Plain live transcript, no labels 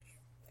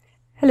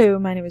Hello,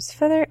 my name is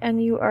Feather,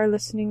 and you are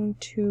listening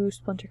to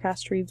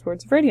Splintercast Reads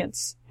Words of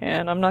Radiance.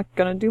 And I'm not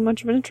gonna do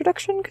much of an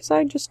introduction, because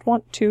I just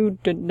want to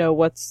know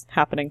what's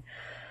happening.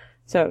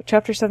 So,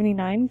 Chapter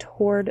 79,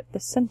 Toward the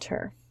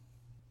Center.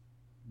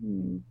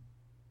 Oof,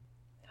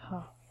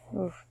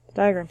 the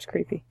diagram's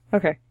creepy.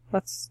 Okay,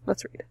 let's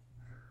read.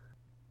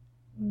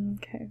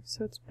 Okay,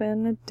 so it's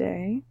been a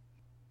day.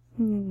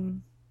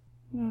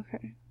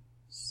 Okay,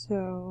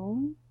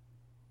 so...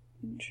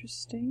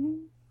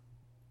 interesting.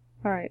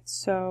 Alright,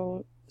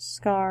 so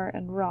Scar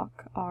and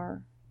Rock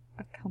are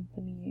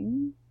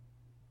accompanying.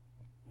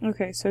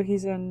 Okay, so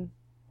he's in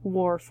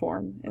war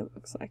form, it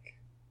looks like.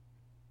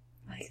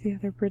 Like the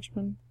other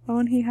bridgeman. Oh,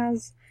 and he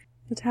has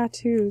the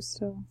tattoo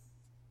still.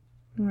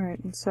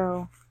 Alright, and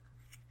so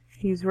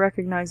he's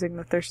recognizing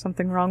that there's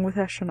something wrong with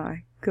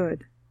Eshonai.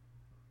 Good.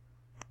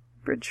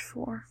 Bridge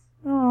 4.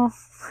 Oh,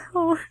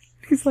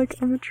 he's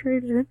like, I'm a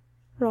traitor.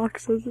 Rock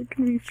says it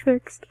can be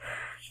fixed.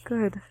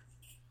 Good.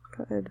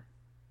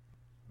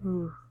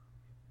 Ooh.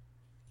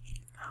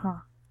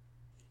 Huh.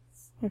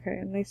 Okay,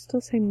 and they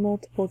still say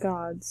multiple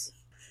gods.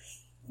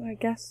 I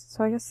guess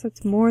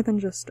that's more than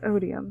just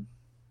odium.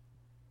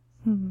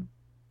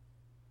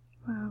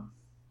 Wow.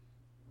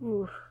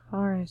 Ooh,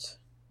 alright.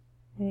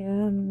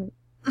 And...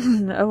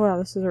 oh wow,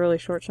 this is a really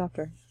short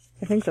chapter.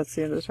 I think that's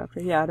the end of the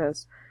chapter. Yeah, it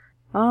is.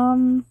 I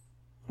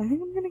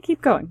think I'm gonna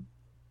keep going.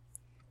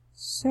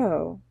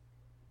 So...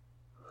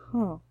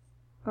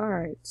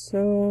 Alright,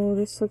 so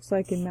this looks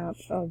like a map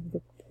of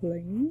the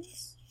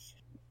plains.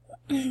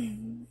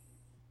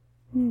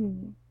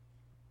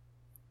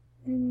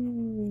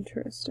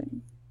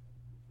 Interesting.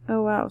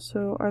 Oh wow,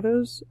 so are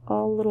those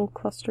all little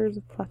clusters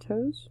of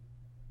plateaus?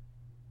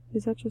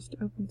 Is that just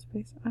open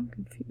space? I'm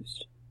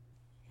confused.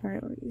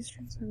 Alright, well, the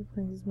eastern side of the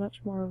plains is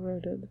much more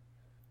eroded.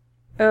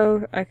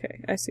 Oh,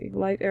 okay, I see.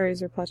 Light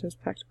areas are plateaus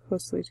packed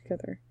closely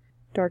together.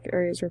 Dark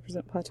areas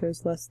represent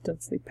plateaus less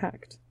densely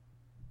packed.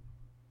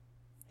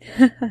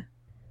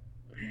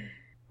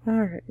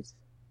 Alright.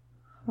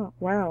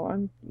 Wow,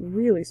 I'm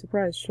really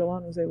surprised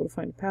Shallan was able to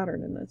find a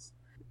pattern in this.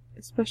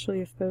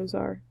 Especially if those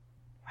are...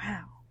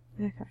 Wow.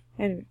 Okay,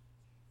 anyway.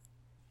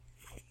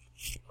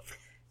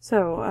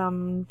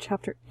 So,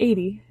 chapter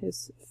 80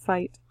 is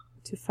fight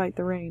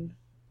the rain.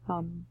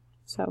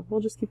 So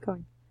we'll just keep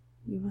going.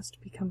 You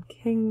must become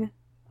king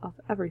of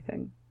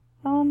everything.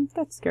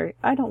 That's scary.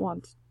 I don't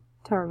want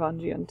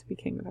Taravangian to be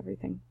king of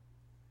everything.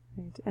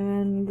 Right,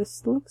 and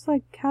this looks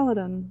like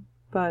Kaladin,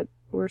 but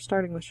we're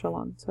starting with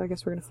Shallan, so I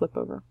guess we're gonna flip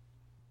over.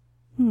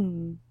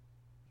 8th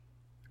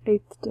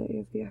day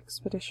of the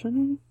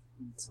expedition.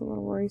 It's a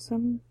little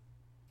worrisome.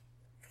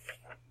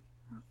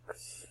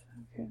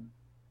 Okay.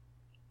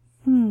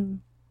 So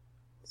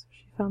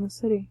she found the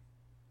city.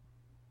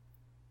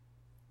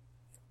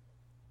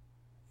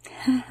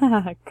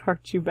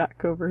 Cart you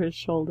back over his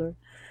shoulder.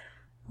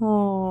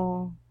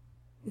 Oh,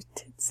 it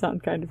did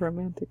sound kind of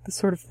romantic. The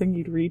sort of thing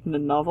you'd read in a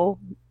novel.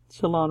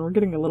 Shallan, we're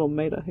getting a little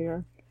meta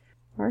here.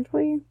 Aren't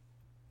we?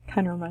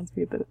 Kind of reminds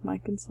me a bit of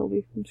Mike and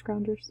Sylvie from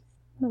Scroungers.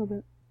 A little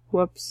bit.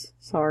 Whoops.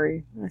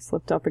 Sorry. I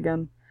slipped up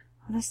again.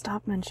 I'm gonna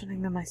stop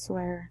mentioning them, I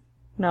swear.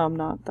 No, I'm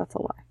not. That's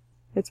a lie.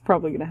 It's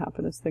probably gonna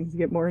happen as things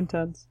get more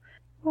intense.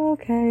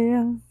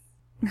 Okay.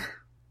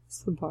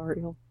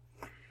 Sabarial.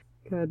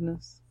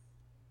 Goodness.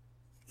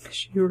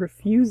 She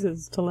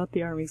refuses to let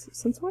the armies...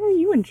 Since when are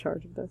you in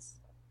charge of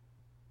this?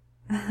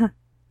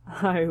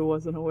 I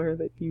wasn't aware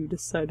that you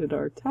decided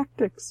our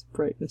tactics,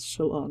 Brightness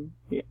Shallan.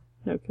 Yeah,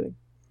 no kidding.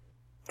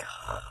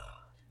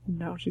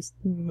 Now she's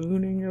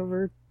mooning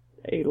over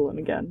Adolin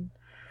again.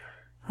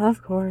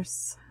 Of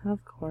course.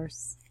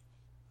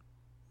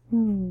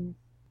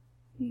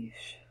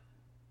 Yeesh.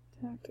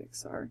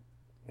 Tactics are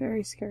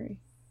very scary.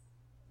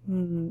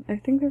 I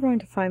think they're going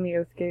to find the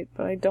Oathgate,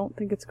 but I don't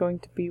think it's going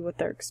to be what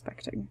they're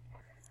expecting.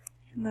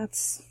 And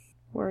that's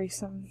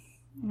worrisome.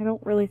 I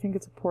don't really think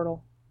it's a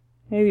portal.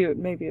 Maybe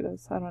it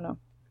is. I don't know.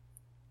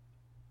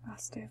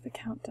 Last day of the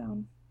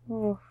countdown.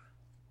 Oh.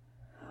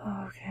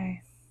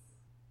 Okay.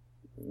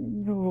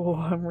 Oh,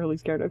 I'm really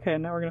scared. Okay,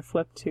 now we're gonna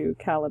flip to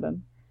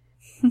Kaladin.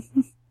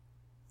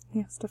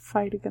 He has to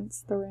fight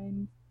against the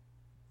rain.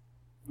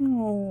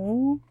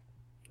 Oh.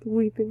 The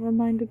weeping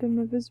reminded him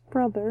of his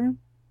brother.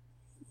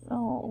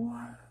 Oh.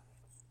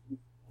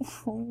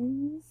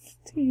 Oh,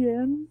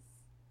 Tien.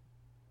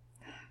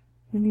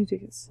 You need to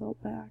get Syl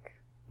back.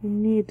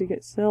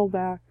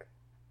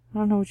 I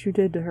don't know what you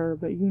did to her,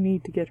 but you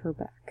need to get her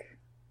back.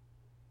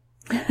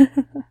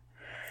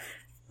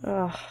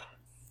 Ugh.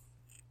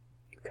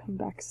 You come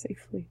back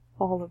safely.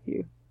 All of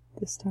you.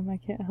 This time I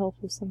can't help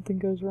if something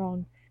goes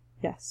wrong.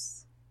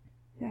 Yes.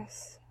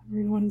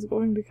 Everyone's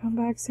going to come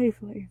back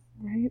safely,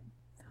 right?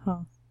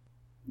 Huh.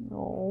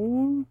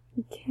 No,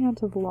 he can't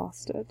have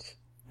lost it.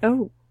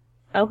 Oh,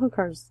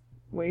 Elhokar's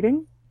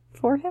waiting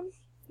for him?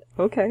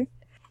 Okay,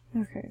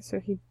 so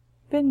he'd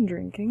been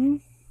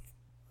drinking,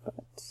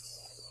 but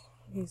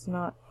he's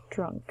not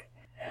drunk.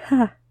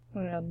 Ha!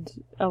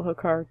 And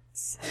Elhokar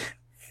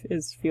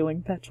is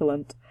feeling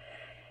petulant.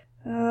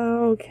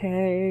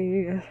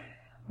 Okay.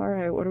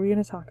 Alright, what are we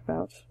gonna talk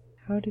about?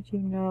 How did you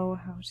know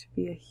how to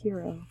be a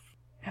hero?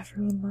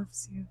 Everyone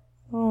loves you.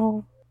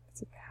 Oh,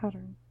 it's a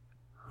pattern.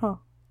 Huh.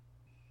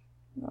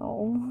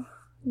 Oh,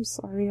 I'm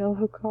sorry,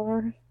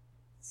 Elhokar.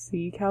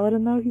 See,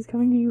 Kaladin, though, he's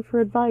coming to you for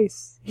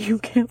advice. You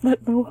can't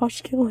let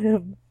Moash kill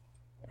him.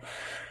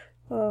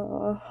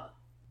 Oh.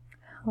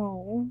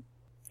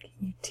 Can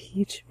you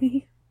teach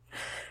me?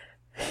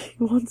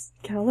 He wants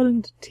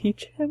Kaladin to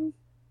teach him?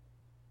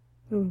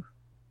 Ooh.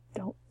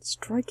 Don't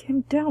strike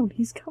him down.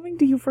 He's coming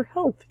to you for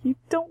help. You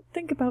don't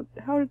think about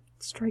how to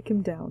strike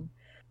him down.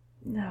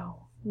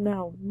 No.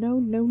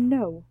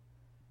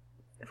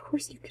 Of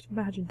course you could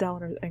imagine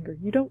Dalinar's anger.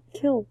 You don't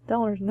kill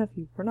Dalinar's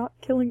nephew. We're not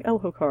killing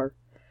Elhokar.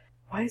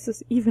 Why is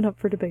this even up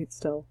for debate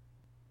still?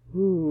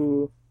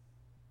 Ooh.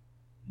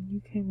 When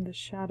you came, the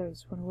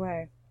shadows went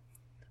away.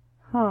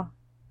 Huh.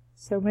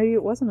 So maybe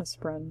it wasn't a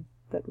Spren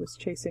that was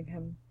chasing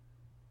him.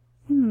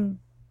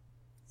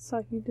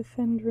 Saw you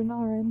defend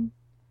Renarin.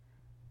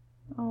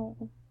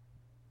 Oh,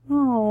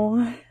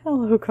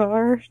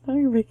 Elhokar. Now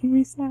you're making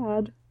me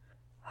sad.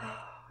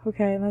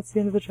 Okay, and that's the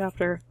end of the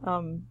chapter.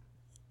 Come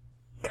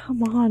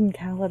on,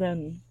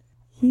 Kaladin.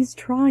 He's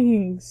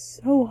trying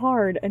so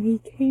hard, and he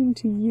came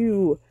to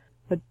you,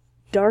 a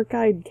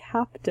dark-eyed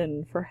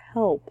captain, for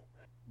help.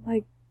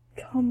 Like,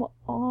 come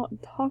on,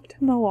 talk to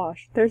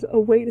Moash. There's a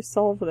way to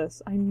solve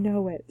this. I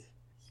know it.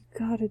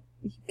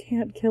 You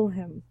can't kill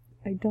him.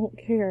 I don't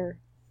care.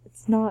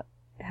 It's not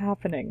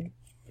happening.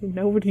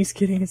 Nobody's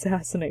getting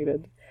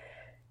assassinated.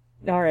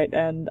 Alright,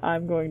 and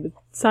I'm going to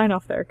sign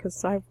off there,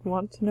 because I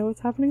want to know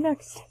what's happening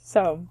next.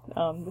 So,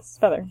 this is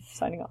Feather,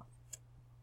 signing off.